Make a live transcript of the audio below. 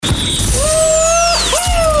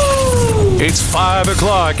It's 5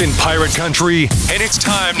 o'clock in Pirate Country, and it's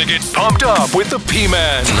time to get pumped up with the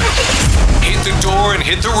P-Man. Hit the door and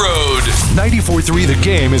hit the road. 94.3 The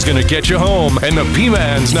Game is going to get you home, and the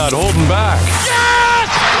P-Man's not holding back. Yes!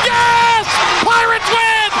 Yes! Pirates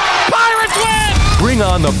win! Pirates win! Bring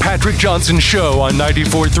on the Patrick Johnson Show on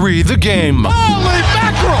 94.3 The Game. Holy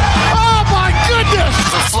mackerel! Oh, my goodness!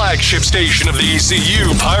 The flagship station of the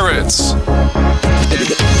ECU Pirates.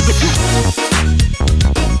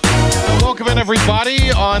 Welcome in,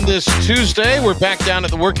 everybody, on this Tuesday. We're back down at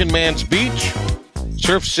the Working Man's Beach,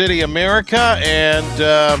 Surf City, America, and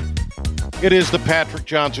it is the Patrick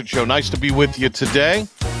Johnson Show. Nice to be with you today.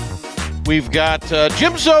 We've got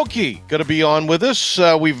Jim Szoke going to be on with us.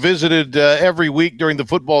 We've visited every week during the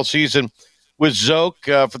football season with Zoke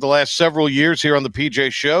for the last several years here on the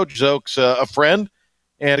PJ Show. Zoke's a friend.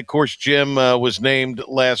 And, of course, Jim was named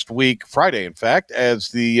last week, Friday, in fact, as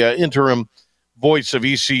the interim voice of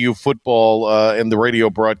ECU football and the radio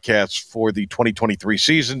broadcasts for the 2023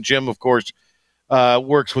 season. Jim, of course,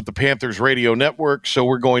 works with the Panthers Radio Network, so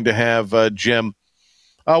we're going to have Jim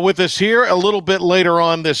with us here a little bit later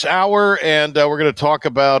on this hour, and we're going to talk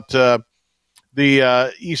about the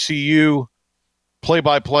ECU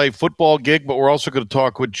play-by-play football gig, but we're also going to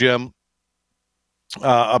talk with Jim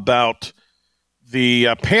about the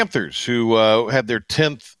Panthers, who had their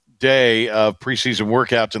 10th day of preseason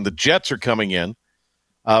workouts, and the Jets are coming in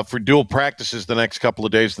for dual practices the next couple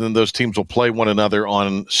of days, and then those teams will play one another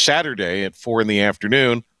on Saturday at 4 in the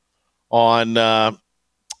afternoon on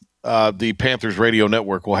the Panthers Radio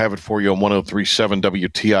Network. We'll have it for you on 103.7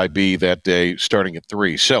 WTIB that day starting at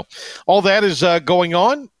 3. So all that is going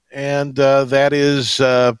on, and that is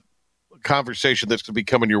a conversation that's going to be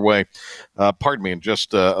coming your way, pardon me, in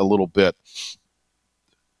just a little bit.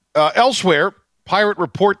 Elsewhere, Pirate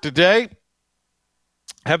Report today.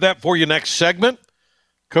 Have that for you next segment.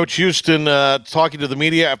 Coach Houston talking to the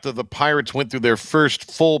media after the Pirates went through their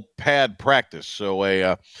first full pad practice. So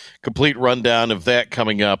a complete rundown of that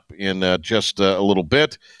coming up in just a little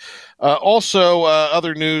bit. Also,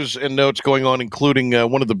 other news and notes going on, including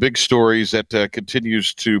one of the big stories that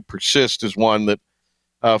continues to persist is one that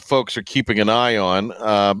folks are keeping an eye on.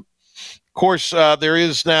 Of course, there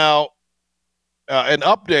is now an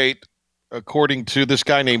update according to this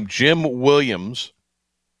guy named Jim Williams.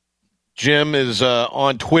 Jim is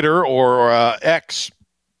on Twitter or X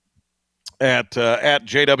at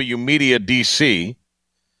JW Media DC.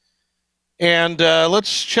 And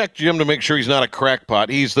let's check Jim to make sure he's not a crackpot.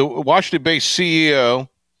 He's the Washington-based CEO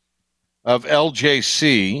of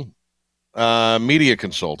LJC Media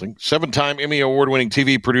Consulting, 7-time Emmy Award-winning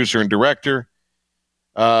TV producer and director.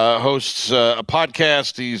 Hosts a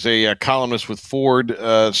podcast. He's a columnist with Ford.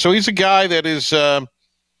 So he's a guy that is,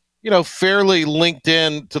 fairly linked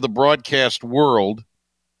in to the broadcast world.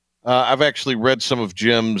 I've actually read some of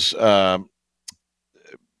Jim's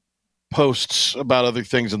posts about other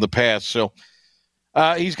things in the past. So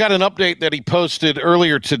he's got an update that he posted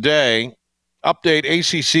earlier today. Update: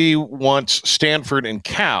 ACC wants Stanford and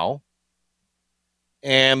Cal,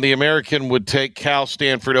 and the American would take Cal,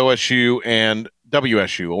 Stanford, OSU, and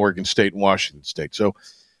WSU, Oregon State and Washington State. So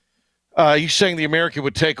he's saying the American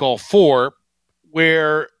would take all four.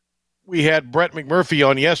 Where we had Brett McMurphy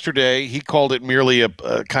on yesterday, he called it merely a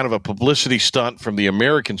kind of a publicity stunt from the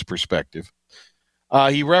Americans' perspective.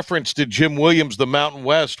 He referenced that Jim Williams, the Mountain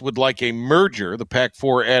West, would like a merger, the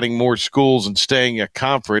Pac-4 adding more schools and staying a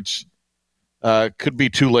conference. Could be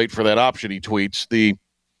too late for that option, he tweets. The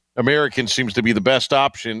American seems to be the best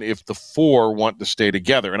option if the four want to stay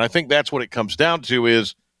together. And I think that's what it comes down to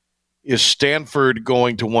is Stanford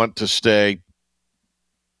going to want to stay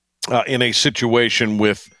in a situation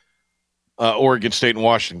with Oregon State and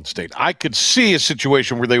Washington State? I could see a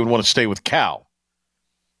situation where they would want to stay with Cal.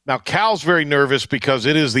 Now, Cal's very nervous because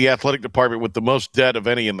it is the athletic department with the most debt of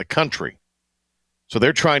any in the country. So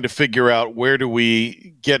they're trying to figure out where do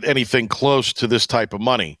we get anything close to this type of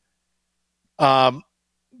money.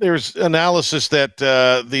 There's analysis that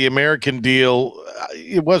the American deal,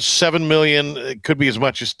 it was $7 million. It could be as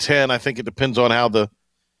much as 10. I think it depends on how the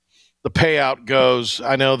payout goes.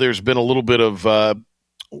 I know there's been a little bit of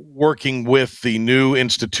working with the new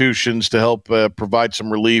institutions to help provide some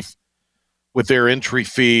relief with their entry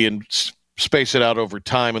fee and space it out over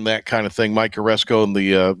time and that kind of thing. Mike Oresco and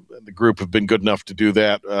the group have been good enough to do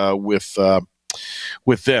that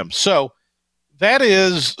with them. So that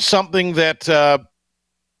is something that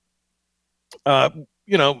I'm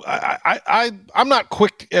not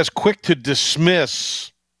quick to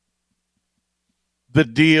dismiss the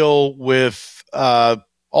deal with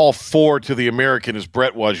all four to the American as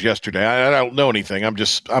Brett was yesterday. I don't know anything. I'm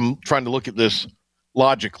trying to look at this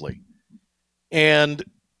logically. And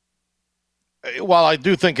while I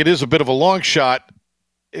do think it is a bit of a long shot,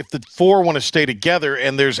 if the four want to stay together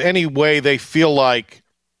and there's any way they feel like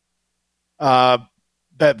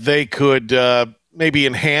that they could maybe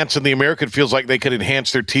enhance, and the American feels like they could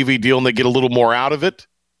enhance their TV deal and they get a little more out of it,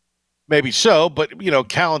 maybe so. But,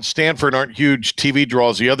 Cal and Stanford aren't huge TV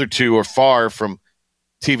draws. The other two are far from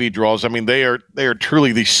TV draws. I mean, they are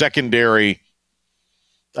truly the secondary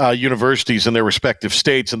universities in their respective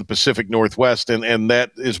states in the Pacific Northwest, and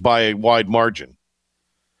that is by a wide margin.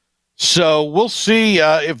 So we'll see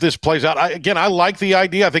if this plays out. I like the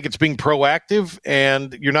idea. I think it's being proactive,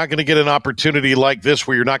 and you're not going to get an opportunity like this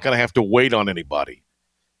where you're not going to have to wait on anybody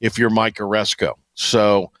if you're Mike Oresco.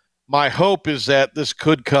 So my hope is that this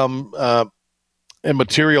could come and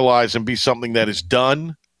materialize and be something that is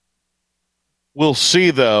done. We'll see,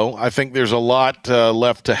 though. I think there's a lot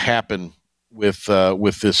left to happen with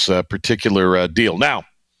this particular deal. Now,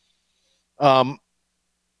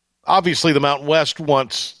 obviously the Mountain West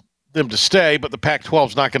wants them to stay, but the Pac-12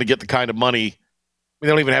 is not going to get the kind of money. We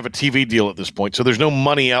don't even have a TV deal at this point, so there's no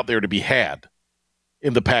money out there to be had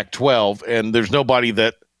in the Pac-12, and there's nobody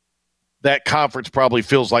that conference probably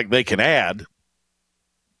feels like they can add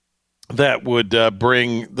that would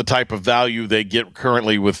bring the type of value they get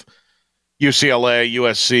currently with UCLA,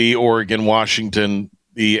 USC, Oregon, Washington,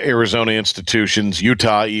 the Arizona institutions,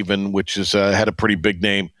 Utah even, which has had a pretty big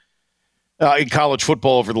name in college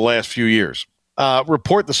football over the last few years.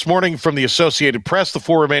 Report this morning from the Associated Press, the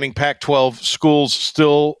four remaining Pac-12 schools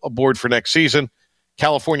still aboard for next season.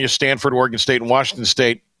 California, Stanford, Oregon State, and Washington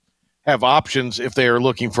State have options if they are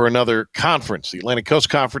looking for another conference. The Atlantic Coast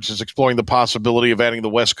Conference is exploring the possibility of adding the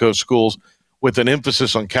West Coast schools with an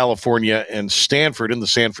emphasis on California and Stanford in the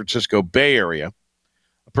San Francisco Bay Area.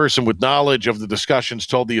 A person with knowledge of the discussions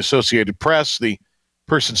told the Associated Press the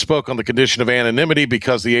person spoke on the condition of anonymity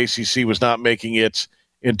because the ACC was not making its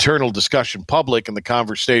internal discussion public and the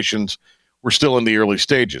conversations were still in the early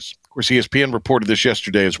stages. Of course, ESPN reported this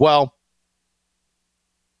yesterday as well.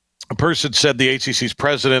 A person said the ACC's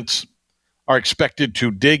presidents are expected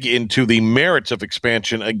to dig into the merits of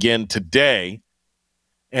expansion again today,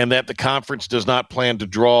 and that the conference does not plan to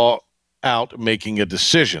draw out making a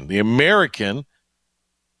decision. The American,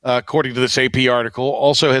 according to this AP article,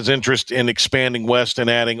 also has interest in expanding West and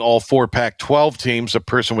adding all four Pac-12 teams. A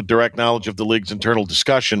person with direct knowledge of the league's internal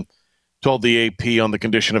discussion told the AP on the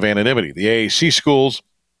condition of anonymity. The AAC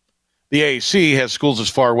has schools as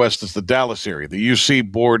far west as the Dallas area. The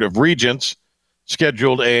UC Board of Regents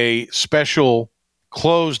scheduled a special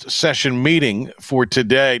closed session meeting for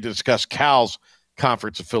today to discuss Cal's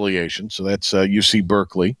conference affiliation. So that's UC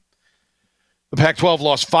Berkeley. The Pac-12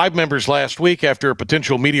 lost 5 members last week after a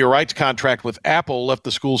potential media rights contract with Apple left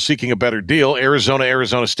the schools seeking a better deal.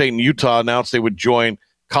 Arizona State, and Utah announced they would join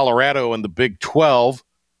Colorado and the Big 12.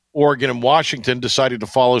 Oregon and Washington decided to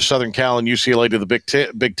follow Southern Cal and UCLA to the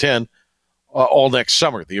Big 10 all next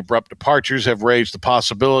summer. The abrupt departures have raised the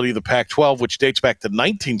possibility the Pac-12, which dates back to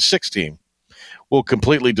 1916, will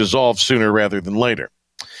completely dissolve sooner rather than later.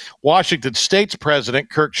 Washington State's president,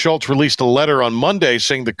 Kirk Schultz, released a letter on Monday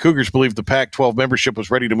saying the Cougars believed the Pac-12 membership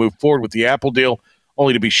was ready to move forward with the Apple deal,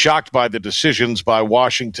 only to be shocked by the decisions by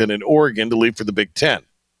Washington and Oregon to leave for the Big Ten.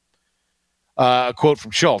 A quote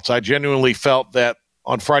from Schultz: "I genuinely felt that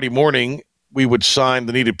on Friday morning we would sign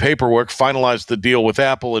the needed paperwork, finalize the deal with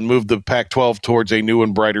Apple, and move the Pac-12 towards a new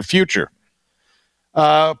and brighter future."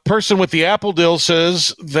 Person with the Apple deal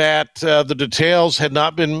says that the details had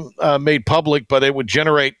not been made public, but it would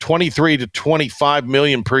generate $23 to $25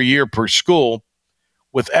 million per year per school,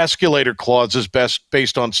 with escalator clauses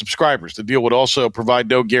based on subscribers. The deal would also provide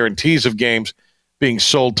no guarantees of games being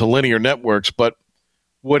sold to linear networks, but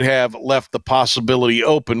would have left the possibility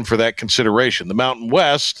open for that consideration. The Mountain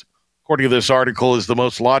West, according to this article, is the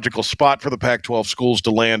most logical spot for the Pac-12 schools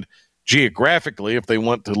to land geographically if they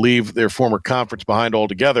want to leave their former conference behind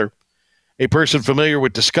altogether. A person familiar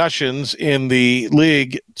with discussions in the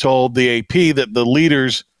league told the AP that the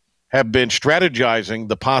leaders have been strategizing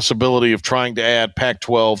the possibility of trying to add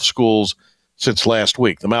Pac-12 schools since last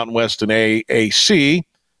week. The Mountain West and AAC,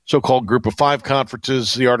 so-called Group of Five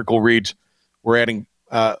conferences, the article reads, we're adding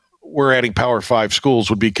Power Five schools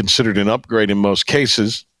would be considered an upgrade in most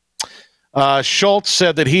cases. Schultz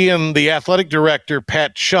said that he and the athletic director,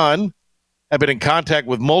 Pat Chun, have been in contact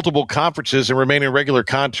with multiple conferences and remain in regular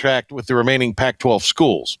contact with the remaining Pac-12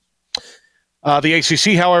 schools. The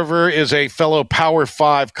ACC, however, is a fellow Power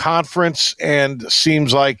Five conference and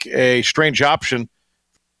seems like a strange option.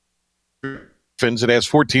 It has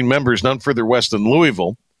 14 members, none further west than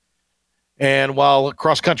Louisville. And while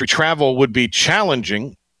cross-country travel would be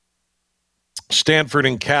challenging, Stanford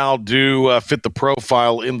and Cal do fit the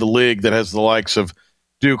profile in the league that has the likes of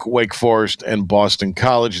Duke, Wake Forest, and Boston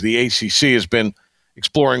College. The ACC has been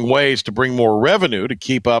exploring ways to bring more revenue to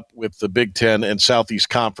keep up with the Big Ten and Southeast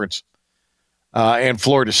Conference. And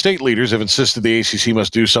Florida State leaders have insisted the ACC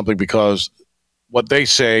must do something because what they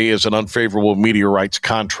say is an unfavorable media rights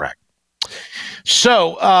contract.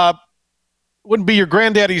 So, wouldn't be your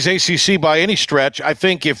granddaddy's ACC by any stretch. I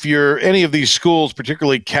think if you're any of these schools,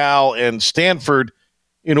 particularly Cal and Stanford,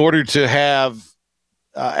 in order to have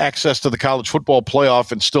access to the college football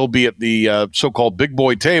playoff and still be at the so-called big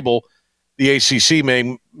boy table, the ACC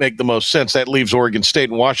may make the most sense. That leaves Oregon State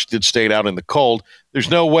and Washington State out in the cold. There's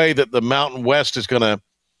no way that the Mountain West is going to,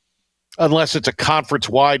 unless it's a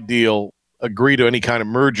conference-wide deal, agree to any kind of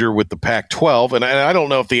merger with the Pac-12. And I don't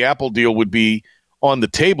know if the Apple deal would be on the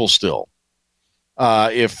table still.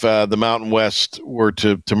 If the Mountain West were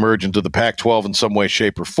to merge into the Pac-12 in some way,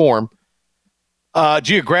 shape, or form.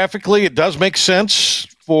 Geographically, it does make sense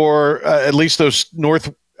for at least those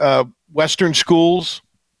northwestern schools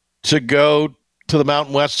to go to the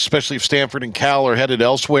Mountain West, especially if Stanford and Cal are headed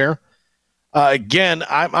elsewhere. Again,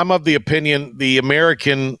 I'm of the opinion the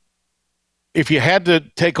American, if you had to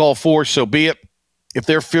take all four, so be it. If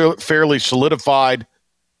they're fairly solidified,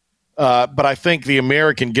 but I think the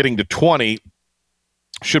American getting to 20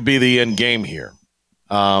 should be the end game here.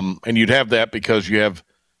 And you'd have that because you have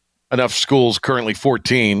enough schools, currently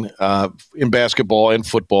 14, in basketball and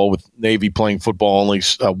football, with Navy playing football only,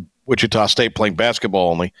 Wichita State playing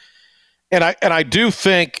basketball only. And I do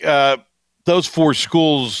think those four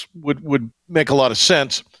schools would make a lot of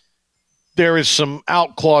sense. There is some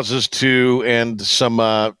out clauses too, and some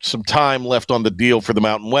time left on the deal for the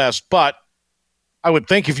Mountain West, but I would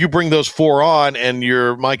think if you bring those four on and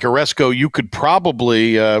you're Mike Oresco, you could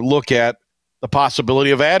probably look at the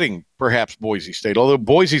possibility of adding perhaps Boise State, although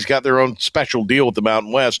Boise's got their own special deal with the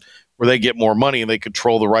Mountain West where they get more money and they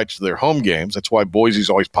control the rights to their home games. That's why Boise's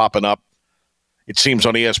always popping up, it seems,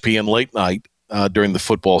 on ESPN late night during the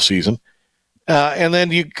football season. And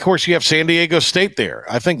then, of course, you have San Diego State there.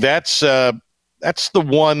 I think that's the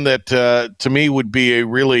one that, to me, would be a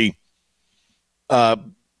really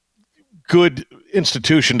good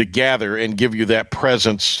institution to gather and give you that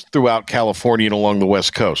presence throughout California and along the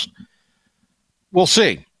West Coast. We'll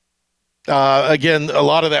see. Again, a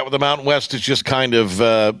lot of that with the Mountain West is just kind of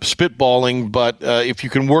spitballing, but if you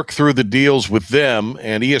can work through the deals with them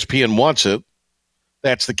and ESPN wants it,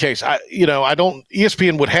 that's the case.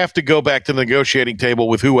 ESPN would have to go back to the negotiating table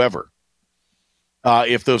with whoever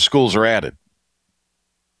if those schools are added.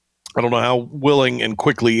 I don't know how willing and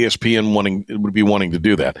quickly ESPN would be wanting to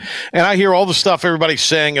do that. And I hear all the stuff everybody's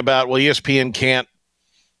saying about, well, ESPN can't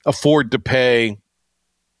afford to pay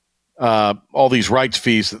all these rights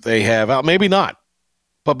fees that they have. Maybe not.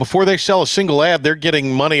 But before they sell a single ad, they're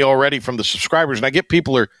getting money already from the subscribers. And I get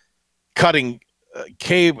people are cutting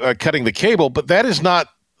the cable, but that is not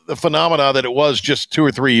the phenomena that it was just 2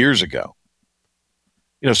 or 3 years ago.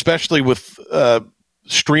 Especially with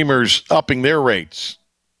streamers upping their rates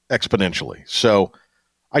exponentially. So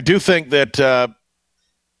I do think that, the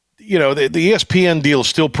ESPN deal is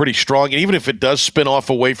still pretty strong. And even if it does spin off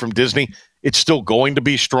away from Disney, it's still going to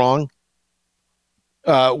be strong.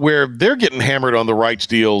 Where they're getting hammered on the rights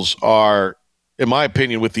deals are, in my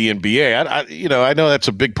opinion, with the NBA. I know that's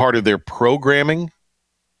a big part of their programming,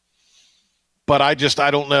 but I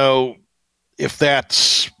don't know if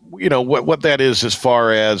that's, what that is as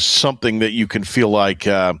far as something that you can feel like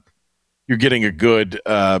you're getting a good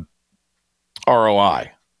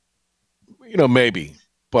ROI. Maybe.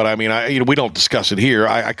 But, I mean, we don't discuss it here.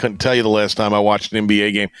 I couldn't tell you the last time I watched an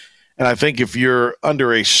NBA game. And I think if you're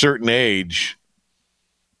under a certain age,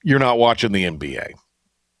 you're not watching the NBA.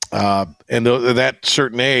 And that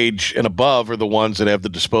certain age and above are the ones that have the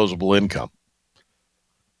disposable income.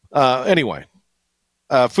 Anyway,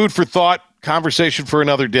 food for thought, conversation for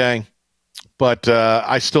another day. But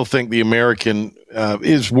I still think the American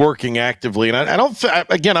is working actively. And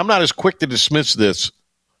I'm not as quick to dismiss this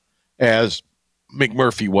as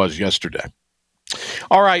McMurphy was yesterday.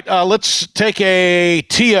 All right, let's take a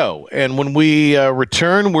TO. And when we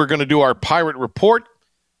return, we're going to do our Pirate Report.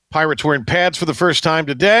 Pirates wearing pads for the first time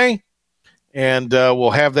today. And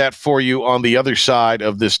we'll have that for you on the other side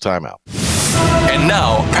of this timeout. And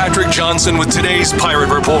now, Patrick Johnson with today's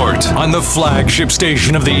Pirate Report on the flagship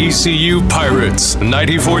station of the ECU Pirates,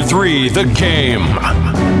 94.3 The Game.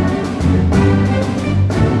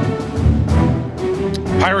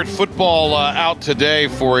 Pirate football out today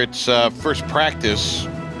for its first practice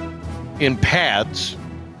in pads.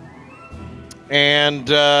 And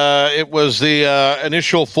it was the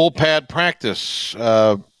initial full pad practice.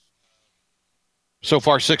 So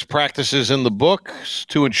far, 6 practices in the books,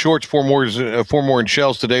 2 in shorts, 4 more in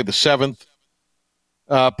shells today, the 7th.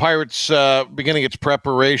 Pirates beginning its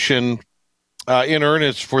preparation in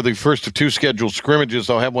earnest for the first of 2 scheduled scrimmages.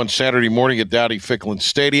 They'll have one Saturday morning at Dowdy-Ficklin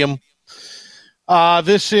Stadium.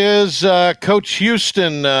 This is Coach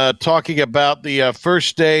Houston talking about the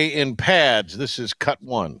first day in pads. This is cut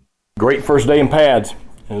 1. Great first day in pads.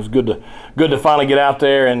 It was good to finally get out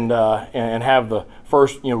there and have the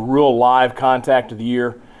first real live contact of the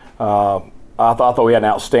year. I thought we had an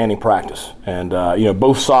outstanding practice, and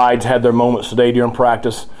both sides had their moments today during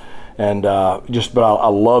practice, and but I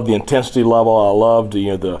love the intensity level. I loved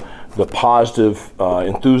the positive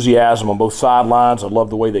enthusiasm on both sidelines. I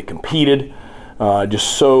loved the way they competed.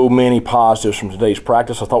 Just so many positives from today's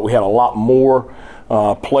practice. I thought we had a lot more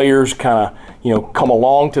players kind of come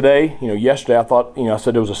along today. Yesterday I thought I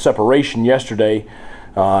said there was a separation yesterday.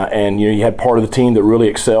 And you had part of the team that really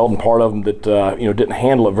excelled and part of them that didn't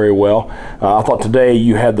handle it very well. I thought today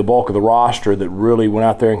you had the bulk of the roster that really went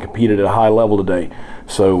out there and competed at a high level today.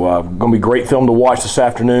 So going to be great film to watch this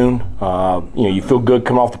afternoon. You feel good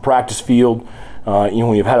coming off the practice field.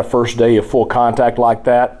 When you've had a first day of full contact like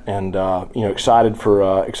that, and excited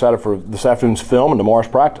for this afternoon's film and tomorrow's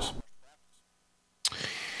practice.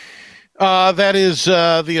 That is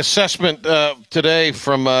the assessment today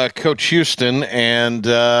from Coach Houston, and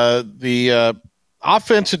the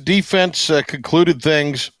offense and defense concluded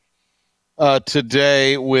things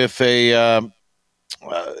today with a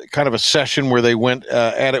kind of a session where they went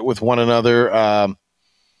at it with one another.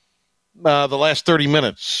 The last 30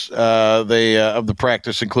 minutes of the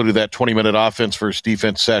practice included that 20-minute offense versus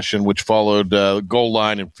defense session, which followed goal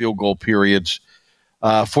line and field goal periods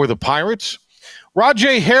for the Pirates.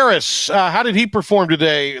 Rajay Harris, how did he perform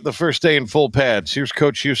today, the first day in full pads? Here's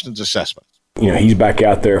Coach Houston's assessment. He's back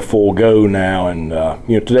out there full go now, and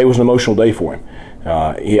today was an emotional day for him.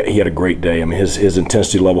 He had a great day. I mean, his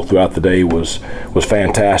intensity level throughout the day was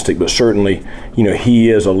fantastic. But certainly, he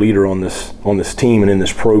is a leader on this team and in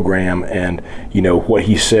this program, and what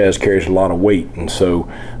he says carries a lot of weight. And so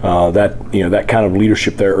that kind of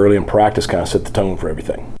leadership there early in practice kind of set the tone for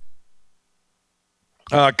everything.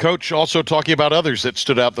 Coach also talking about others that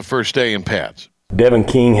stood out the first day in pads. Devin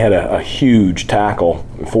King had a huge tackle,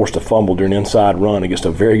 forced a fumble during an inside run against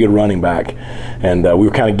a very good running back, and we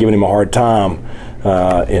were kind of giving him a hard time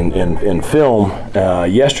in film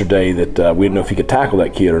yesterday that we didn't know if he could tackle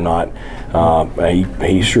that kid or not.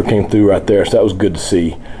 He sure came through right there, so that was good to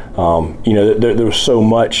see. There was so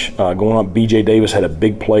much going on. B.J. Davis had a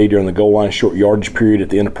big play during the goal line short yardage period at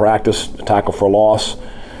the end of practice, a tackle for a loss.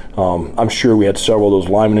 I'm sure we had several of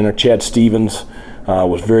those linemen in there. Chad Stevens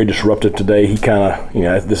was very disruptive today. He kind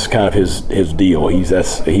of, this is kind of his deal.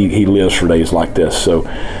 He lives for days like this. So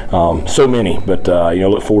many. But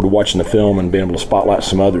look forward to watching the film and being able to spotlight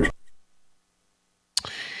some others.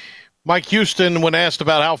 Mike Houston, when asked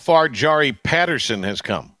about how far Jari Patterson has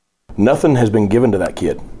come. Nothing has been given to that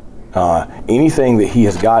kid. Anything that he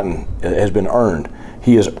has gotten has been earned.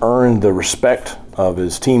 He has earned the respect of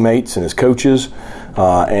his teammates and his coaches,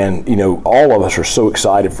 and all of us are so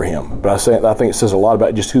excited for him. But I think it says a lot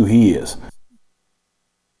about just who he is.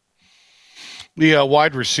 The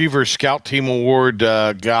wide receiver scout team award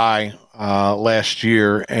guy last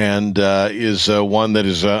year, and is one that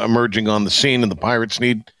is emerging on the scene, and the Pirates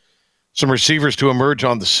need some receivers to emerge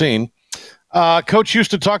on the scene. Coach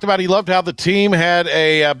Houston talked about he loved how the team had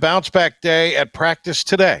a bounce-back day at practice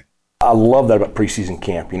today. I love that about preseason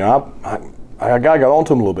camp. I got on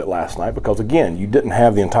to him a little bit last night because, again, you didn't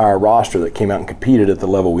have the entire roster that came out and competed at the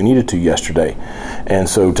level we needed to yesterday. And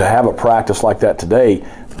so to have a practice like that today,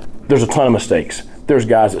 there's a ton of mistakes. There's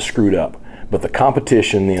guys that screwed up. But the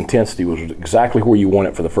competition, the intensity was exactly where you want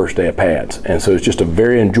it for the first day of pads. And so it's just a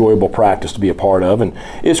very enjoyable practice to be a part of. And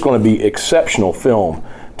it's going to be exceptional film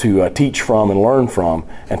to teach from and learn from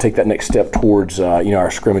and take that next step towards our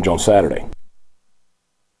scrimmage on Saturday.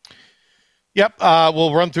 Yep,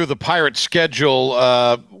 we'll run through the Pirates' schedule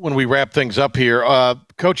when we wrap things up here.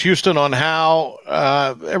 Coach Houston, on how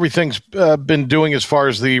everything's been doing as far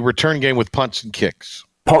as the return game with punts and kicks.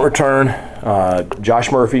 Punt return,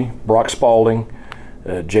 Josh Murphy, Brock Spalding,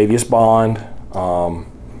 Javius Bond,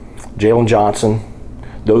 Jalen Johnson.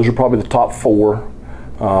 Those are probably the top 4.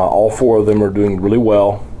 All 4 of them are doing really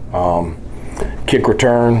well. Kick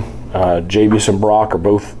return, Javius and Brock are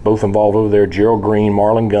both involved over there. Gerald Green,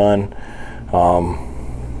 Marlon Gunn,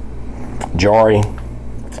 Jari,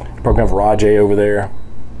 program for Rajay over there.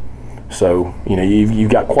 So,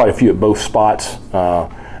 you've got quite a few at both spots.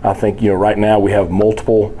 I think, right now we have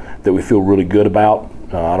multiple that we feel really good about.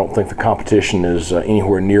 I don't think the competition is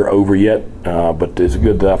anywhere near over yet, but it's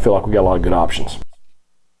good. I feel like we got a lot of good options.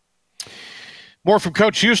 More from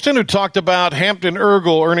Coach Houston, who talked about Hampton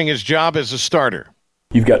Ergel earning his job as a starter.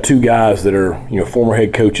 You've got two guys that are, former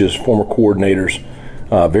head coaches, former coordinators,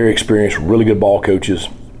 very experienced, really good ball coaches.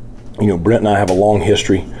 Brent and I have a long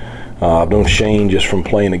history. I've known Shane just from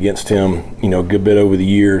playing against him, a good bit over the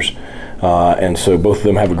years. And so both of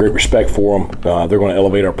them have a great respect for him. They're going to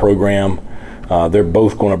elevate our program. They're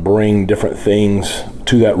both going to bring different things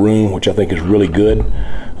to that room, which I think is really good.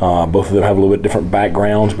 Both of them have a little bit different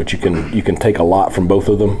backgrounds, but you can take a lot from both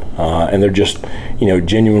of them. And they're just,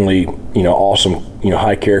 genuinely, awesome,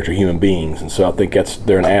 high character human beings. And so I think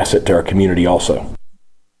they're an asset to our community also.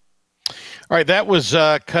 All right, that was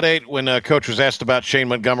cut 8 when Coach was asked about Shane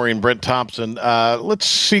Montgomery and Brent Thompson. Let's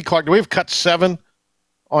see, Clark, do we have cut 7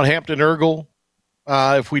 on Hampton Ergel?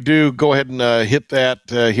 If we do, go ahead and hit that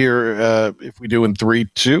here. If we do in 3,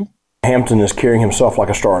 2. Hampton is carrying himself like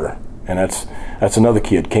a starter, and that's another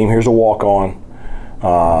kid. Came here as a walk-on,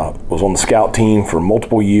 was on the scout team for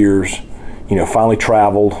multiple years, finally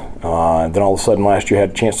traveled, and then all of a sudden last year had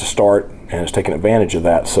a chance to start and has taken advantage of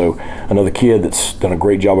that. So another kid that's done a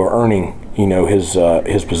great job of earning,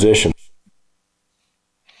 his position.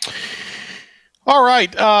 All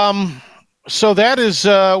right. So that is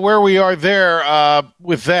where we are there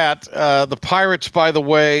with that. The Pirates, by the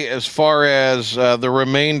way, as far as the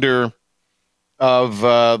remainder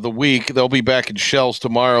of the week, they'll be back in Shells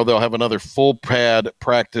tomorrow. They'll have another full pad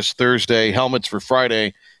practice Thursday, helmets for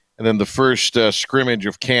Friday, and then the first scrimmage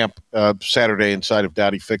of camp Saturday inside of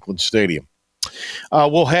Dowdy Ficklin Stadium.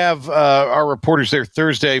 We'll have our reporters there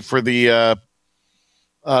Thursday for the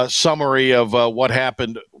summary of what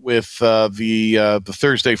happened with the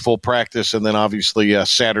Thursday full practice, and then obviously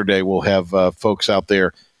Saturday we'll have folks out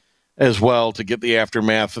there as well to get the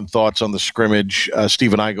aftermath and thoughts on the scrimmage.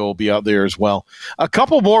 Stephen Igo will be out there as well. A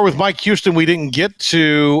couple more with Mike Houston we didn't get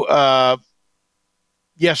to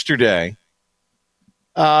yesterday.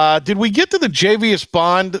 Did we get to the Javius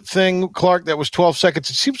Bond thing, Clark? That was 12 seconds.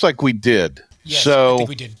 It seems like we did. Yes, I think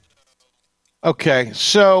we did. Okay,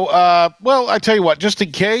 so, well, I tell you what, just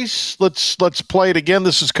in case, let's play it again.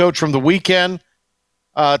 This is Coach from the weekend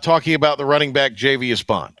talking about the running back Javius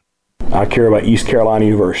Bond. I care about East Carolina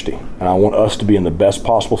University, and I want us to be in the best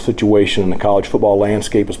possible situation in the college football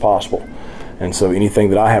landscape as possible. And so anything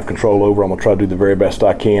that I have control over, I'm going to try to do the very best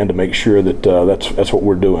I can to make sure that that's what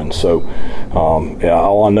we're doing. So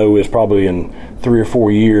all I know is probably in 3 or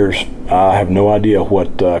 4 years, I have no idea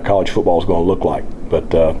what college football is going to look like.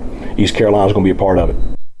 But East Carolina is going to be a part of it.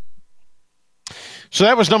 So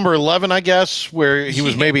that was number 11, I guess, where he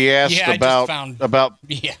was maybe asked about.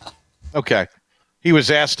 Yeah. Okay. He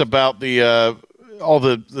was asked about the all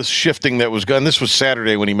the shifting that was done. This was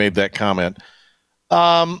Saturday when he made that comment.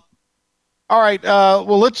 All right.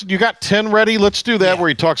 Well, you got 10 ready. Let's do that where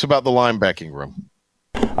he talks about the linebacking room.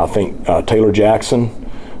 I think Taylor Jackson,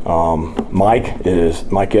 Mike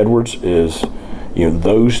Edwards is,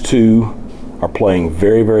 those two are playing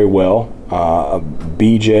very, very well.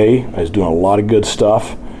 BJ is doing a lot of good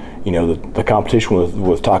stuff. The competition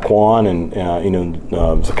with Taquan and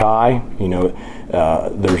Zakai,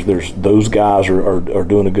 there's those guys are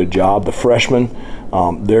doing a good job. The freshmen,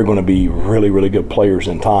 they're going to be really, really good players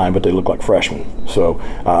in time, but they look like freshmen. So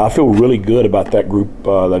I feel really good about that group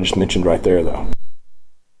that I just mentioned right there, though.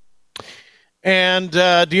 And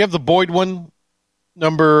do you have the Boyd one,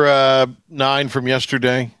 number 9 from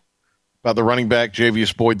yesterday, about the running back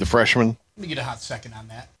Javius Boyd, the freshman? Let me get a hot second on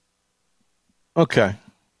that. Okay.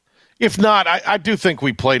 If not, I do think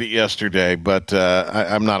we played it yesterday, but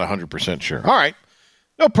I'm not 100% sure. All right.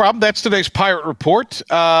 No problem. That's today's Pirate Report.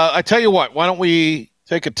 I tell you what, why don't we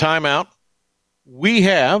take a timeout? We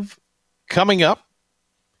have coming up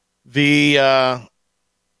the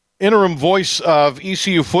interim voice of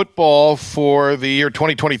ECU football for the year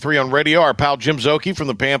 2023 on radio, our pal Jim Szoke from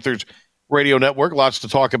the Panthers Radio Network. Lots to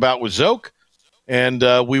talk about with Szoke. And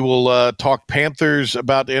we will talk Panthers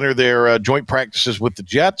about to enter their joint practices with the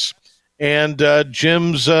Jets. And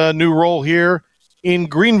Jim's new role here in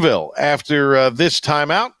Greenville after this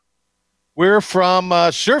timeout. We're from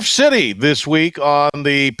Surf City this week on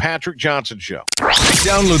the Patrick Johnson Show.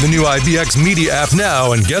 Download the new IBX Media app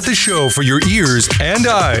now and get the show for your ears and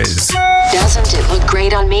eyes. Doesn't it look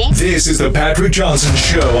great on me? This is the Patrick Johnson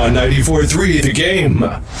Show on 94.3 The Game.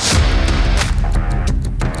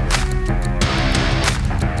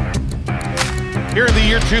 Here in the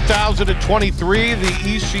year 2023, the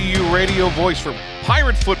ECU radio voice for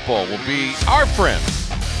Pirate football will be our friend,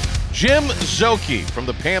 Jim Szoke from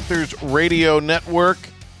the Panthers Radio Network.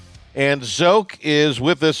 And Szoke is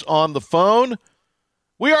with us on the phone.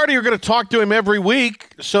 We already are going to talk to him every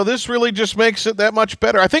week, so this really just makes it that much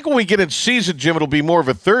better. I think when we get in season, Jim, it'll be more of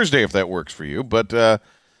a Thursday if that works for you. But,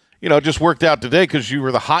 it just worked out today because you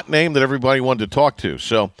were the hot name that everybody wanted to talk to.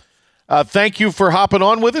 So thank you for hopping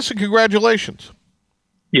on with us, and congratulations.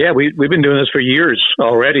 Yeah, we've been doing this for years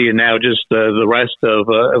already, and now just the rest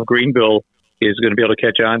of Greenville is going to be able to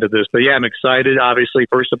catch on to this. But, yeah, I'm excited. Obviously,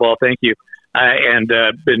 first of all, thank you. And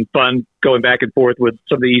been fun going back and forth with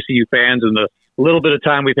some of the ECU fans and the little bit of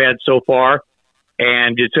time we've had so far.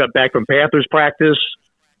 And just back from Panthers practice.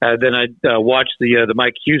 Then I watched the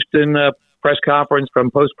Mike Houston press conference from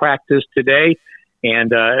post-practice today.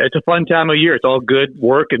 And it's a fun time of year. It's all good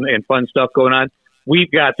work and fun stuff going on. We've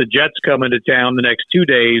got the Jets coming to town the next 2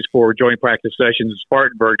 days for joint practice sessions in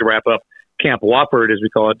Spartanburg to wrap up Camp Wofford, as we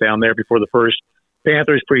call it down there, before the first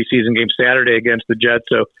Panthers preseason game Saturday against the Jets.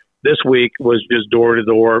 So this week was just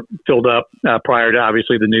door-to-door, filled up prior to,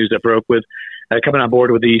 obviously, the news that broke with coming on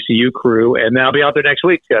board with the ECU crew. And then I'll be out there next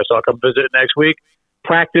week, so I'll come visit next week.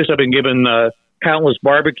 Practice, I've been given countless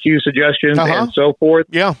barbecue suggestions and so forth.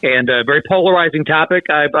 Yeah. And a very polarizing topic,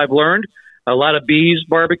 I've learned. A lot of bees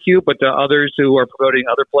barbecue, but others who are promoting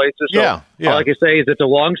other places. So all I can say is it's a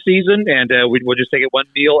long season, and we'll just take it one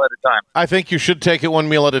meal at a time. I think you should take it one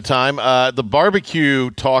meal at a time. The barbecue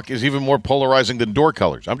talk is even more polarizing than door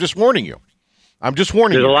colors. I'm just warning you. There's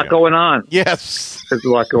a lot going on. Yes. There's a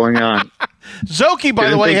lot going on. Zoki, by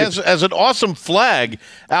the way, has an awesome flag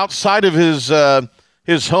outside of his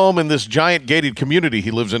home in this giant gated community he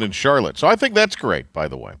lives in Charlotte. So I think that's great, by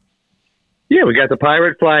the way. Yeah, we got the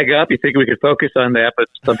pirate flag up. You think we could focus on that, but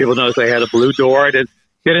some people noticed I had a blue door. I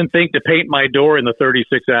didn't think to paint my door in the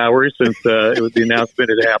 36 hours since it was the announcement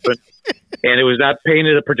had happened. And it was not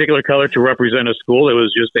painted a particular color to represent a school. It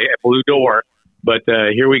was just a blue door. But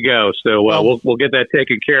here we go. So we'll get that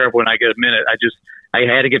taken care of when I get a minute. I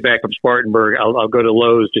had to get back from Spartanburg. I'll go to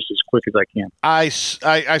Lowe's just as quick as I can. I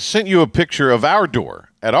sent you a picture of our door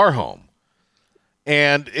at our home.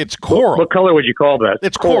 And it's coral. What color would you call that?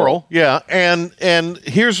 It's coral, yeah. And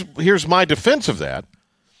here's my defense of that.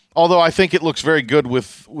 Although I think it looks very good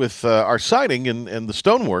with our siding and the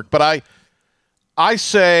stonework, but I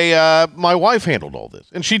say my wife handled all this,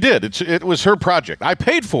 and she did. It was her project. I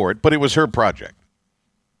paid for it, but it was her project.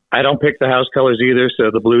 I don't pick the house colors either,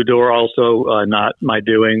 so the blue door also not my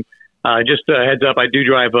doing. Just a heads up, I do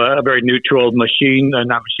drive a very neutral machine, not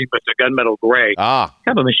machine, but it's a gunmetal gray. Kind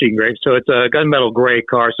of a machine gray. So it's a gunmetal gray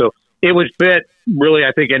car. So it would fit, really,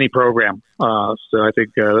 I think, any program. So I think,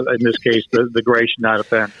 in this case, the gray should not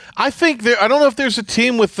offend. I don't know if there's a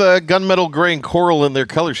team with gunmetal gray and coral in their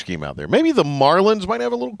color scheme out there. Maybe the Marlins might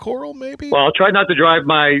have a little coral, maybe? Well, I'll try not to drive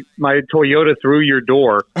my Toyota through your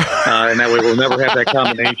door, and that way we'll never have that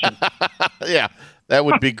combination. Yeah. That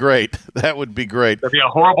would be great. That would be great. That'd be a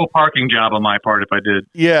horrible parking job on my part if I did.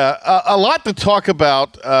 Yeah, a lot to talk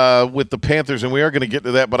about with the Panthers, and we are going to get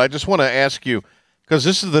to that. But I just want to ask you, because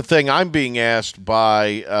this is the thing I'm being asked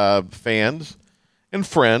by fans and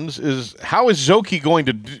friends, is how is Zoki going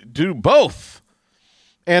to do both?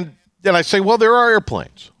 And then I say, well, there are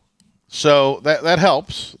airplanes. So that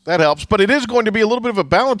helps. That helps. But it is going to be a little bit of a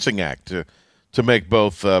balancing act to make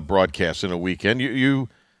both broadcasts in a weekend. You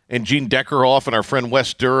and Gene Deckerhoff and our friend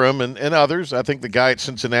Wes Durham and others. I think the guy at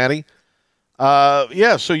Cincinnati.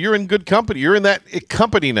 So you're in good company. You're in that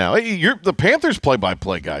company now. The Panthers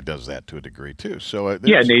play-by-play guy does that to a degree, too. So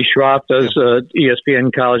Nate Schroff does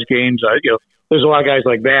ESPN college games. There's a lot of guys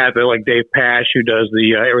like that. They're like Dave Pasch, who does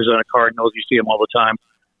the Arizona Cardinals. You see him all the time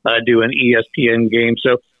doing ESPN games.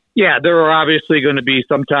 So, yeah, there are obviously going to be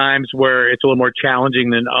some times where it's a little more challenging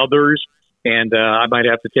than others, and I might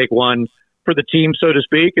have to take one for the team, so to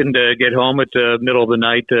speak, and get home at the middle of the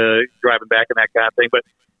night, driving back and that kind of thing. But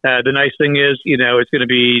the nice thing is, it's going to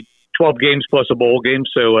be 12 games plus a bowl game,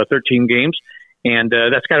 so 13 games. And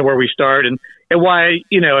that's kind of where we start. And why,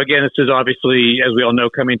 again, this is obviously, as we all know,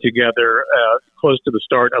 coming together close to the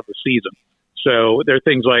start of the season. So there are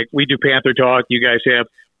things like we do Panther Talk. You guys have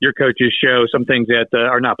your coaches show some things that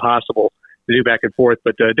are not possible to do back and forth.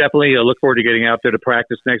 But definitely look forward to getting out there to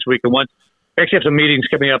practice next week. And we actually have some meetings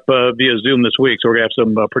coming up via Zoom this week. So we're going to have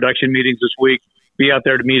some production meetings this week, be out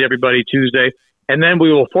there to meet everybody Tuesday. And then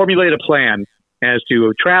we will formulate a plan as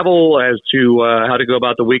to travel, as to how to go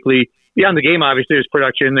about the weekly. Beyond the game, obviously, there's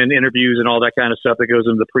production and interviews and all that kind of stuff that goes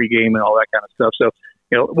into the pregame and all that kind of stuff. So,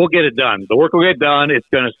 we'll get it done. The work will get done. It's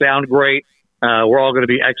going to sound great. We're all going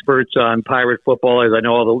to be experts on Pirate football, as I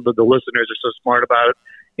know all the listeners are so smart about it.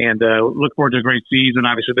 And look forward to a great season.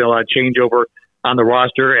 Obviously, there'll be a lot of changeover on the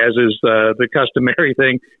roster, as is the customary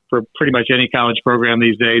thing for pretty much any college program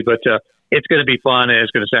these days. But it's going to be fun, and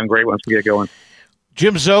it's going to sound great once we get going.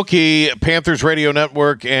 Jim Szoke, Panthers Radio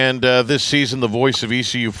Network, and this season the voice of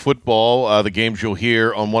ECU football. The games you'll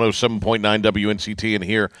hear on 107.9 WNCT and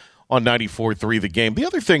here on 94.3 The Game. The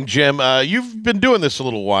other thing, Jim, you've been doing this a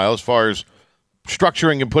little while as far as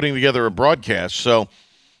structuring and putting together a broadcast. So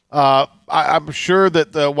I'm sure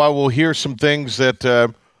that while we'll hear some things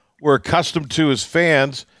that we're accustomed to as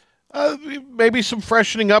fans, maybe some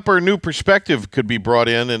freshening up or a new perspective could be brought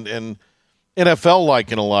in and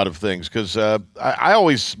NFL-like in a lot of things. Because I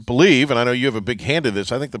always believe, and I know you have a big hand in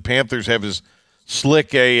this, I think the Panthers have as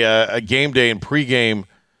slick a game day and pregame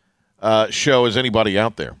show as anybody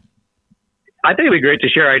out there. I think it'd be great to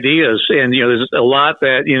share ideas, and there's a lot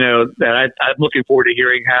that I'm looking forward to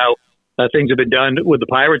hearing how things have been done with the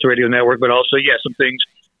Pirates Radio Network, but also some things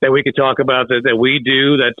that we could talk about that we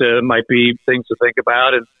do that might be things to think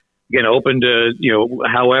about, and again, open to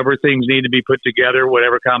however things need to be put together,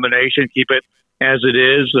 whatever combination, keep it as it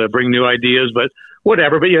is, bring new ideas, but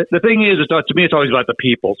whatever. But the thing is, to me, it's always about the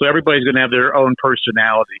people. So everybody's going to have their own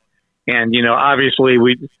personality, and obviously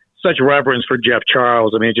such reverence for Jeff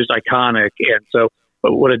Charles. I mean, it's just iconic. And so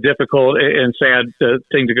what a difficult and sad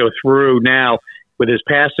thing to go through now with his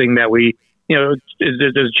passing, that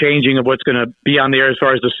there's a changing of what's going to be on the air as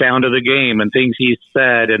far as the sound of the game and things he's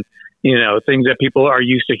said and, things that people are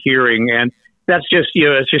used to hearing. And that's just,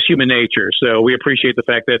 it's just human nature. So we appreciate the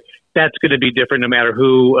fact that that's going to be different no matter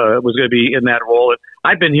who was going to be in that role. And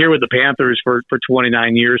I've been here with the Panthers for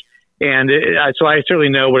 29 years. And so I certainly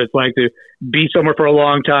know what it's like to be somewhere for a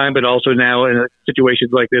long time, but also now in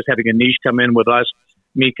situations like this, having a niche come in with us,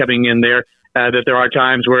 me coming in there, that there are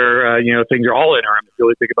times where, things are all interim. If you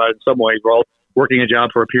really think about it in some ways, we're all working a job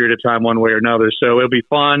for a period of time one way or another. So it'll be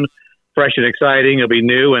fun, fresh and exciting. It'll be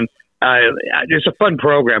new. And it's a fun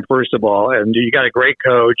program, first of all. And you got a great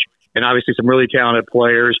coach and obviously some really talented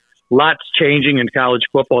players. Lots changing in college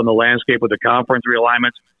football in the landscape with the conference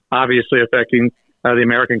realignments, obviously affecting the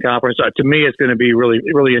American Conference. To me, it's going to be really,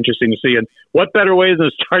 really interesting to see. And what better way than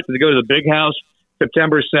to start to go to the Big House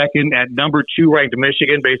September 2nd at number 2 ranked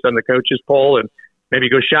Michigan based on the coaches poll and maybe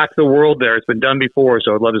go shock the world there. It's been done before,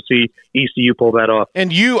 so I'd love to see ECU pull that off.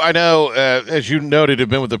 And you, I know, as you noted, have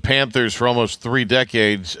been with the Panthers for almost 3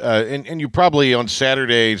 decades, and you probably on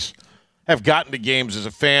Saturdays have gotten to games as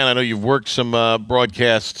a fan. I know you've worked some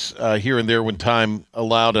broadcasts here and there when time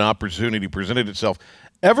allowed and opportunity presented itself.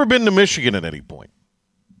 Ever been to Michigan at any point?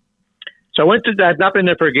 So I've not been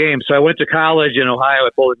there for a game. So I went to college in Ohio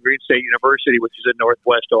at Bowling Green State University, which is in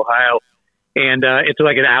Northwest Ohio. And it's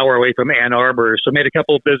like an hour away from Ann Arbor. So made a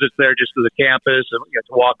couple of visits there just to the campus and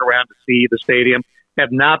to walk around to see the stadium.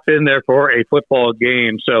 Have not been there for a football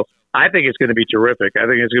game. So I think it's going to be terrific. I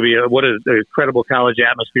think it's going to be what an incredible college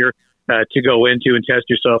atmosphere to go into and test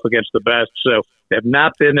yourself against the best. So have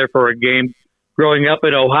not been there for a game. Growing up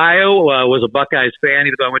in Ohio, was a Buckeyes fan,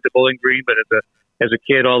 even though I went to Bowling Green, but as a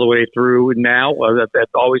kid all the way through now, I've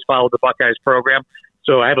always followed the Buckeyes program.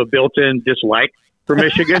 So I have a built-in dislike for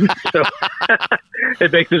Michigan. So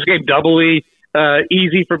it makes this game doubly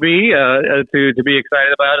easy for me to be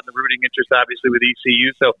excited about, and the rooting interest, obviously, with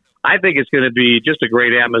ECU. So I think it's going to be just a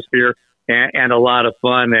great atmosphere and a lot of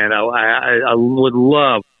fun. And I would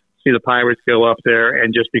love to see the Pirates go up there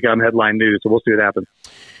and just become headline news. So we'll see what happens.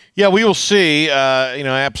 Yeah, we will see.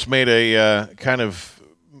 App's made a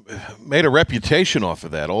reputation off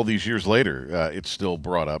of that. All these years later, it's still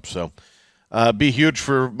brought up. So be huge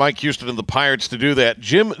for Mike Houston and the Pirates to do that.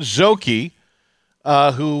 Jim Szoke,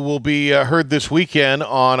 who will be heard this weekend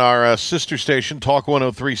on our sister station, Talk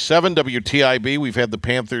 103.7 WTIB. We've had the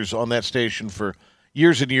Panthers on that station for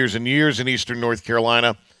years and years and years in Eastern North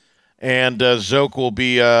Carolina. And Szoke will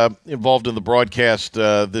be involved in the broadcast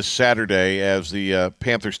this Saturday as the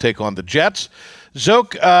Panthers take on the Jets.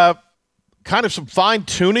 Szoke, kind of some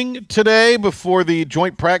fine-tuning today before the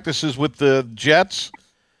joint practices with the Jets.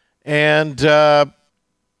 And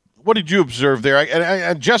what did you observe there?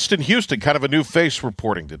 And Justin Houston, kind of a new face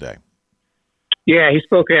reporting today. Yeah, he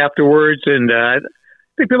spoke afterwards, and I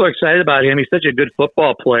think people are excited about him. He's such a good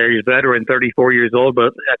football player. He's a veteran, 34 years old,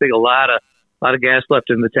 but I think a lot of gas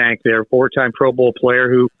left in the tank there. 4-time Pro Bowl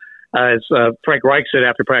player who, as Frank Reich said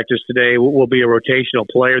after practice today, will be a rotational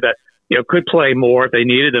player that could play more if they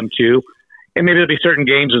needed him to. And maybe there'll be certain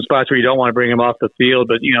games and spots where you don't want to bring him off the field,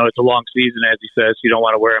 but it's a long season, as he says. You don't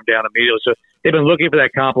want to wear him down immediately. So they've been looking for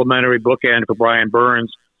that complimentary bookend for Brian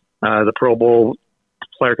Burns, the Pro Bowl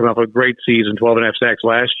player coming off a great season, 12.5 sacks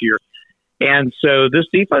last year. And so this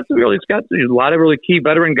defense really has got a lot of really key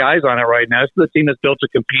veteran guys on it right now. This is the team that's built to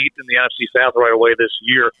compete in the NFC South right away this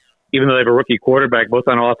year, even though they have a rookie quarterback, both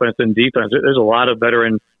on offense and defense. There's a lot of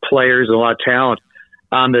veteran players and a lot of talent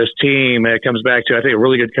on this team. And it comes back to, I think, a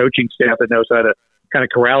really good coaching staff that knows how to kind of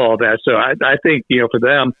corral all that. So I think, for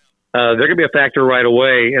them, they're going to be a factor right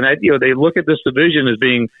away. And, they look at this division as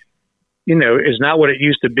being, is not what it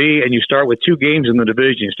used to be. And you start with 2 games in the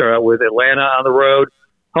division. You start out with Atlanta on the road,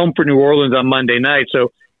 home for New Orleans on Monday night.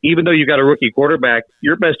 So even though you've got a rookie quarterback,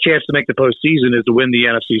 your best chance to make the postseason is to win the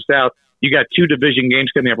NFC South. You got 2 division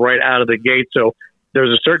games coming up right out of the gate. So there's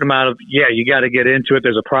a certain amount of, you got to get into it.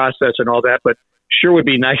 There's a process and all that, but sure would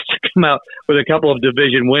be nice to come out with a couple of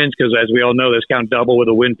division wins because, as we all know, there's count double with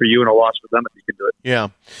a win for you and a loss for them if you can do it.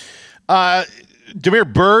 Yeah. Damiere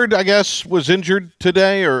Byrd, I guess, was injured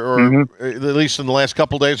today or at least in the last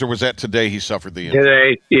couple of days, or was that today he suffered the injury?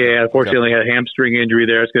 Today, yeah. Unfortunately, had a hamstring injury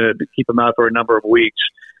there. It's going to keep him out for a number of weeks.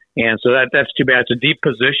 And so that's too bad. It's a deep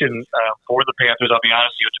position for the Panthers. I'll be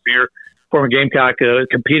honest with you, Damiere, former Gamecock,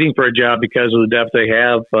 competing for a job because of the depth they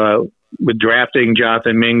have with drafting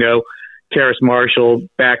Jonathan Mingo, Terrace Marshall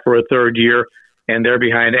back for a third year, and they're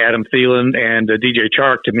behind Adam Thielen and DJ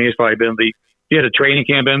Chark. To me, has probably been he had a training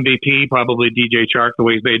camp MVP, probably DJ Chark, the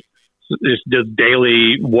way he's made just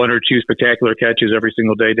daily 1 or 2 spectacular catches every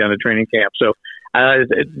single day down at training camp. So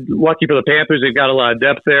lucky for the Panthers, they've got a lot of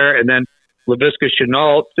depth there. And then Laviska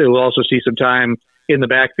Shenault, who will also see some time in the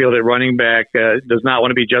backfield at running back, does not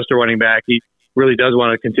want to be just a running back. He really does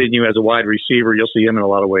want to continue as a wide receiver. You'll see him in a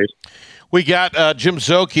lot of ways. We got Jim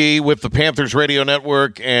Szoke with the Panthers Radio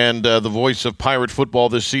Network and the voice of Pirate football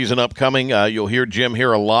this season upcoming. You'll hear Jim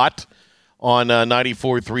here a lot on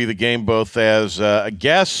 94.3 The Game, both as a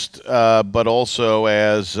guest but also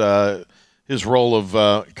as his role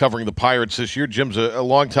of covering the Pirates this year. Jim's a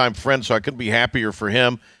longtime friend, so I couldn't be happier for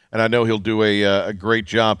him, and I know he'll do a great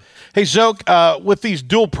job. Hey, Zoke, with these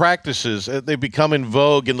dual practices, they've become in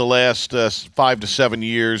vogue in the last 5 to 7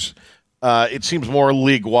 years. It seems more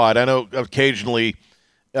league-wide. I know occasionally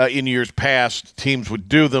in years past teams would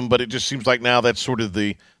do them, but it just seems like now that's sort of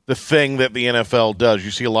the thing that the NFL does.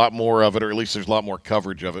 You see a lot more of it, or at least there's a lot more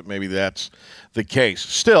coverage of it. Maybe that's the case.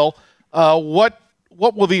 Still, what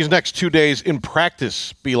will these next 2 days in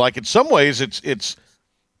practice be like? In some ways, it's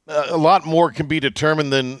a lot more can be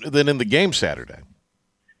determined than in the game Saturday.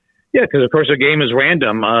 Yeah, because, of course, a game is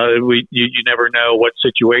random. You never know what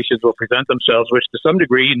situations will present themselves, which to some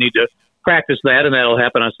degree you need to practice that, and that'll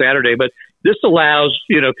happen on Saturday. But this allows,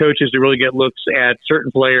 coaches to really get looks at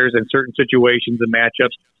certain players and certain situations and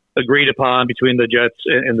matchups agreed upon between the Jets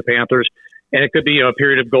and the Panthers. And it could be a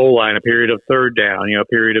period of goal line, a period of third down, a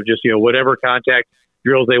period of just, whatever contact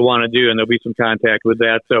drills they want to do, and there'll be some contact with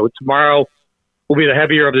that. So tomorrow will be the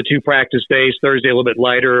heavier of the 2 practice days. Thursday a little bit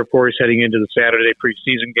lighter, of course, heading into the Saturday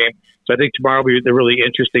preseason game. So I think tomorrow will be the really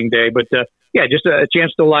interesting day. But, just a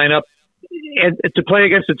chance to line up and to play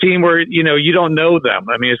against a team where, you don't know them.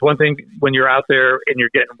 I mean, it's one thing when you're out there and you're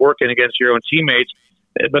working against your own teammates,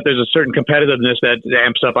 but there's a certain competitiveness that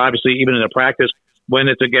amps up, obviously, even in a practice when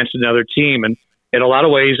it's against another team. And in a lot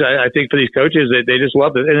of ways, I think for these coaches, they just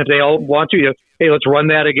love it. And if they all want to, hey, let's run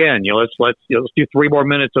that again. Let's do 3 more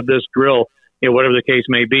minutes of this drill, whatever the case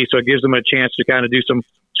may be. So it gives them a chance to kind of do some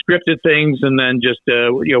scripted things and then just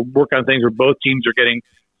work on things where both teams are getting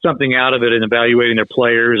something out of it and evaluating their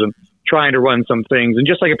players and trying to run some things. And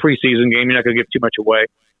just like a preseason game, you're not going to give too much away.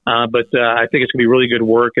 But I think it's going to be really good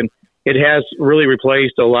work. And it has really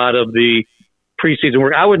replaced a lot of the preseason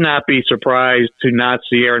work. I would not be surprised to not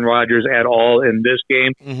see Aaron Rodgers at all in this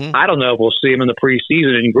game. Mm-hmm. I don't know if we'll see him in the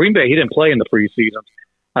preseason. In Green Bay, he didn't play in the preseason.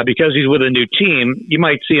 Because he's with a new team, you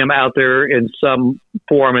might see him out there in some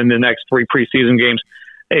form in the next 3 preseason games,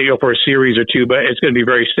 for a series or 2, but it's going to be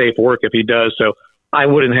very safe work if he does. So I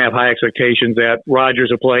wouldn't have high expectations that Rodgers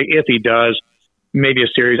will play. If he does, maybe a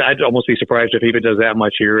series. I'd almost be surprised if he even does that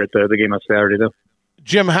much here at the game on Saturday, though.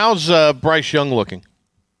 Jim, how's Bryce Young looking?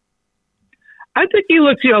 I think he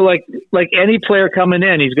looks, like any player coming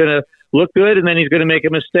in. He's going to look good, and then he's going to make a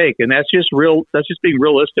mistake, and that's just real. That's just being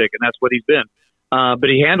realistic, and that's what he's been. But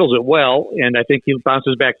he handles it well, and I think he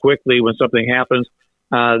bounces back quickly when something happens.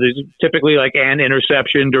 There's typically like an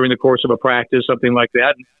interception during the course of a practice, something like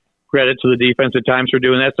that. Credit to the defense at times for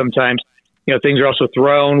doing that. Sometimes, things are also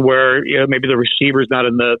thrown where maybe the receiver's not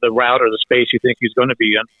in the route or the space you think he's going to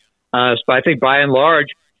be in. So I think by and large,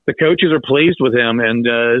 the coaches are pleased with him, and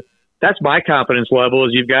that's my confidence level.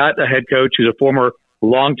 Is you've got a head coach who's a former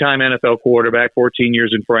longtime NFL quarterback, 14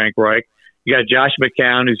 years in Frank Reich. You got Josh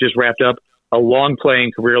McCown, who's just wrapped up a long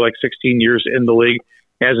playing career, like 16 years in the league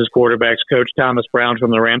as his quarterbacks coach, Thomas Brown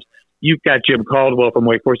from the Rams. You've got Jim Caldwell from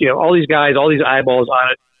Wake Forest. All these guys, all these eyeballs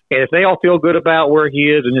on it. And if they all feel good about where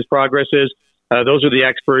he is and his progress is, those are the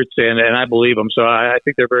experts, and I believe them. So I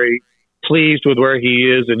think they're very pleased with where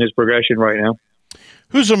he is and his progression right now.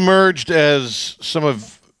 Who's emerged as some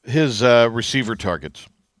of his receiver targets?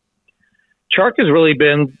 Chark has really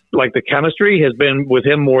been, like, the chemistry has been with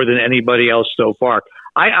him more than anybody else so far.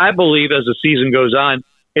 I believe as the season goes on,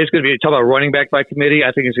 it's going to be, talk about running back by committee.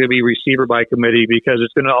 I think it's going to be receiver by committee, because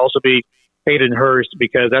it's going to also be Hayden Hurst,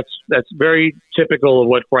 because that's very typical of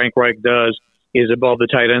what Frank Reich does, is above the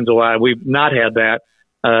tight ends a lot. We've not had that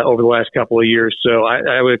over the last couple of years. So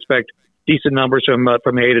I would expect decent numbers from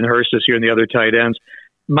Hayden Hurst this year and the other tight ends.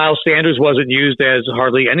 Miles Sanders wasn't used as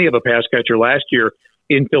hardly any of a pass catcher last year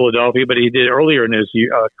in Philadelphia, but he did earlier in his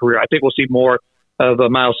career. I think we'll see more of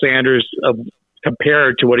Miles Sanders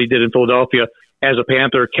compared to what he did in Philadelphia as a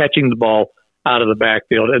Panther, catching the ball out of the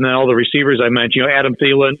backfield. And then all the receivers I mentioned, Adam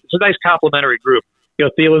Thielen, it's a nice complementary group.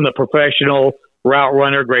 Thielen, the professional route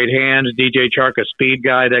runner, great hands. DJ Chark, a speed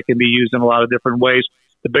guy that can be used in a lot of different ways.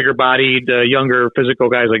 The bigger bodied, younger physical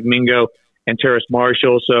guys like Mingo and Terrace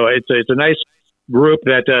Marshall. So it's a nice group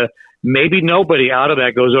that maybe nobody out of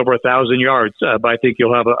that goes over 1,000 yards, but I think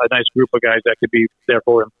you'll have a nice group of guys that could be there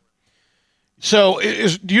for him. So,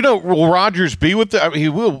 will Rodgers be with he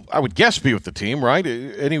will, I would guess, be with the team, right?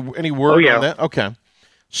 Any word on that? Okay.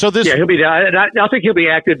 So he'll be. I think he'll be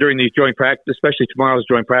active during these joint practice, especially tomorrow's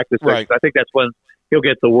joint practice. Right. I think that's when he'll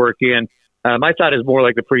get the work in. My thought is more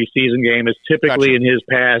like the preseason game is typically in his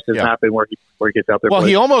past has not been where he gets out there. Well,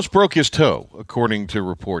 he almost broke his toe, according to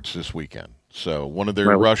reports this weekend. So one of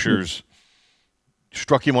their rushers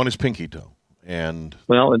struck him on his pinky toe, and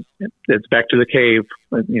it's back to the cave,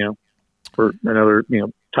 for another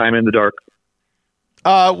time in the dark.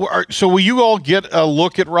 So will you all get a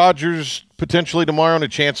look at Rodgers potentially tomorrow and a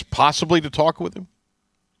chance possibly to talk with him?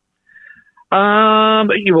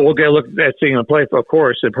 We'll get a look at seeing him play, of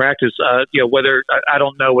course, in practice. Whether I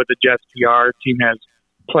don't know what the Jets PR team has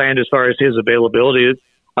planned as far as his availability is.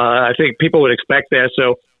 I think people would expect that.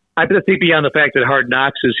 So I think beyond the fact that Hard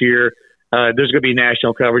Knocks is here, there's going to be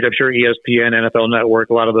national coverage. I'm sure ESPN, NFL Network,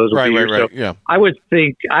 a lot of those will be here. Right. So yeah. I would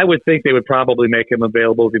think they would probably make him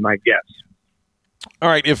available, would be my guess. All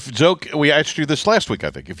right. If Zoke, we asked you this last week,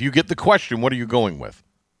 I think. If you get the question, what are you going with?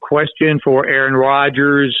 Question for Aaron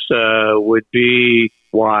Rodgers would be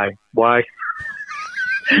why? Why,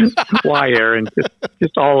 Aaron?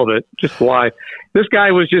 Just all of it. Just why? This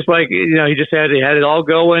guy was just like, he just had it all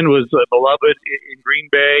going, was beloved in Green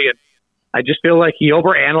Bay, and I just feel like he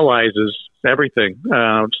overanalyzes everything.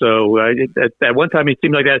 So at one time he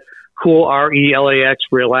seemed like that cool RELAX,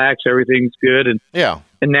 relax, everything's good, and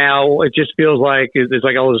now it just feels like it's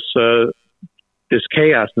like all this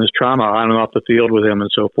chaos and this trauma on and off the field with him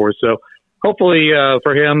and so forth. So hopefully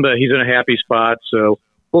for him, he's in a happy spot. So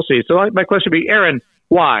we'll see. So my question would be, Aaron,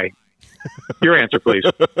 why? Your answer, please.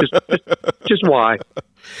 Just why?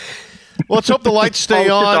 Well, let's hope the lights stay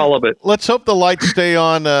on. All of it. Let's hope the lights stay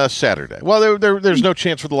on Saturday. Well, there's no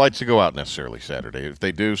chance for the lights to go out necessarily Saturday. If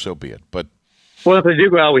they do, so be it. But if they do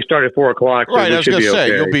go out, we start at 4:00. So right, I was going to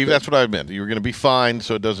say okay. That's what I meant. You were going to be fine,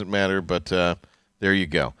 so it doesn't matter. But there you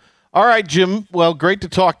go. All right, Jim. Well, great to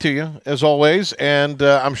talk to you as always, and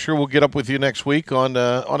I'm sure we'll get up with you next week on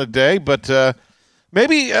a day. But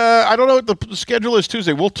maybe I don't know what the schedule is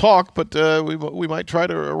Tuesday. We'll talk, but we might try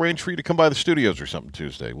to arrange for you to come by the studios or something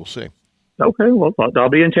Tuesday. We'll see. Okay, well, I'll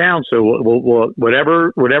be in town, so we'll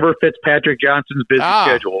whatever fits Patrick Johnson's busy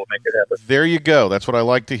schedule, we'll make it happen. There you go. That's what I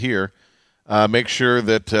like to hear. Make sure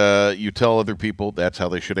that you tell other people that's how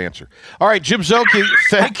they should answer. All right, Jim Szoke,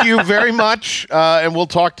 thank you very much, and we'll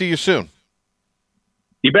talk to you soon.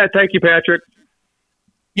 You bet. Thank you, Patrick.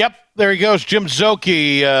 Yep, there he goes, Jim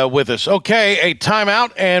Szoke with us. Okay, a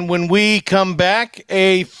timeout, and when we come back,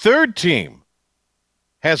 a third team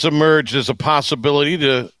has emerged as a possibility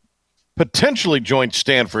to potentially join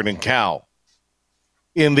Stanford and Cal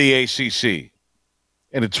in the ACC.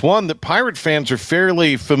 And it's one that Pirate fans are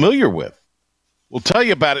fairly familiar with. We'll tell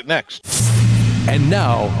you about it next. And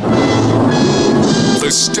now,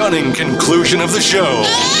 the stunning conclusion of the show.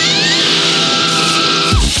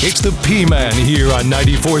 It's the P-Man here on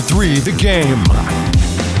 94.3 The Game.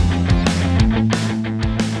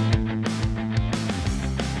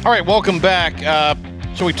 All right, welcome back.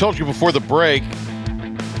 So we told you before the break,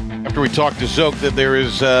 after we talked to Zoke, that there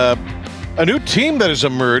is a new team that has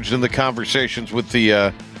emerged in the conversations with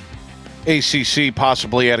the ACC,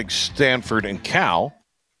 possibly adding Stanford and Cal.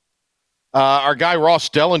 Our guy Ross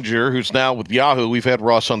Dellinger, who's now with Yahoo, we've had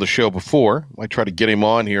Ross on the show before. Might try to get him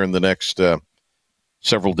on here in the next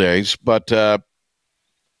several days. But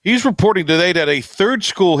he's reporting today that a third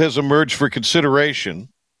school has emerged for consideration.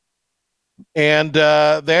 And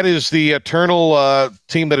that is the eternal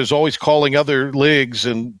team that is always calling other leagues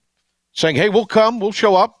and saying, hey, we'll come, we'll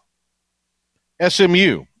show up.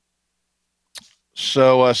 SMU.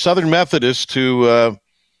 So Southern Methodist to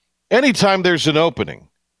anytime there's an opening.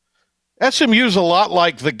 SMU's a lot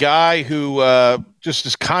like the guy who just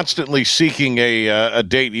is constantly seeking a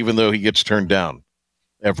date, even though he gets turned down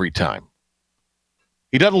every time.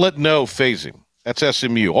 He doesn't let no phase him. That's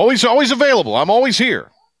SMU. Always available. I'm always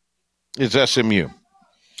here. Is SMU.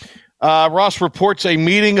 Ross reports a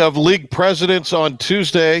meeting of league presidents on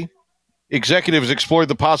Tuesday. Executives explored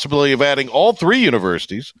the possibility of adding all three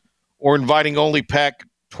universities or inviting only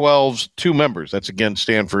Pac-12's two members. That's, again,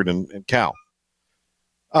 Stanford and Cal.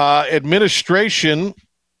 Administrators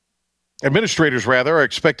are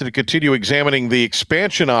expected to continue examining the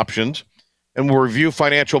expansion options and will review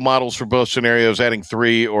financial models for both scenarios, adding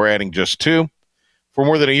three or adding just two. For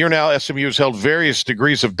more than a year now, SMU has held various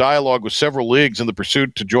degrees of dialogue with several leagues in the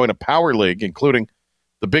pursuit to join a power league, including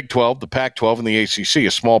the Big 12, the Pac-12, and the ACC.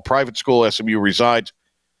 A small private school, SMU resides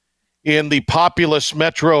in the populous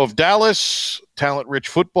metro of Dallas, talent-rich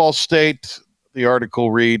football state. The article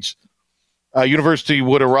reads, university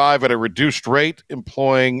would arrive at a reduced rate,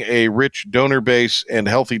 employing a rich donor base and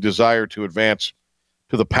healthy desire to advance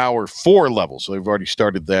to the Power 4 level. So they've already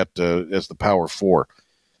started that as the Power 4.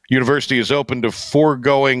 University is open to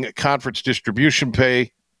foregoing conference distribution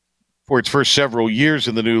pay for its first several years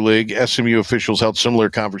in the new league. SMU officials held similar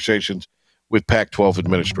conversations with Pac-12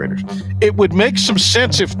 administrators. It would make some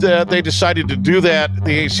sense if they decided to do that,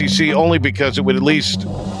 the ACC, only because it would at least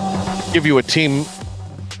give you a team.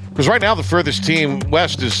 Because right now the furthest team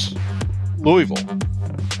west is Louisville.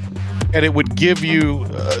 And it would give you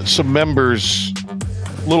some members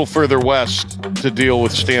a little further west to deal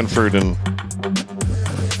with Stanford and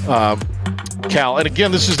Cal. And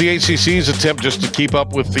again, this is the ACC's attempt just to keep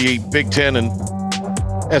up with the Big Ten and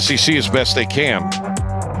SEC as best they can.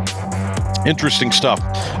 Interesting stuff.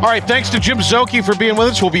 All right, thanks to Jim Szoke for being with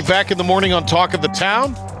us. We'll be back in the morning on Talk of the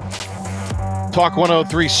Town. Talk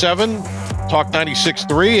 103.7, Talk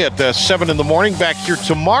 96.3 at 7 in the morning. Back here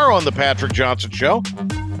tomorrow on the Patrick Johnson Show.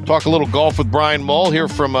 Talk a little golf with Brian Mull, here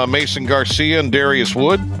from Mason Garcia and Darius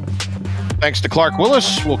Wood. Thanks to Clark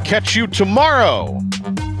Willis. We'll catch you tomorrow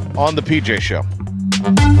on the PJ Show.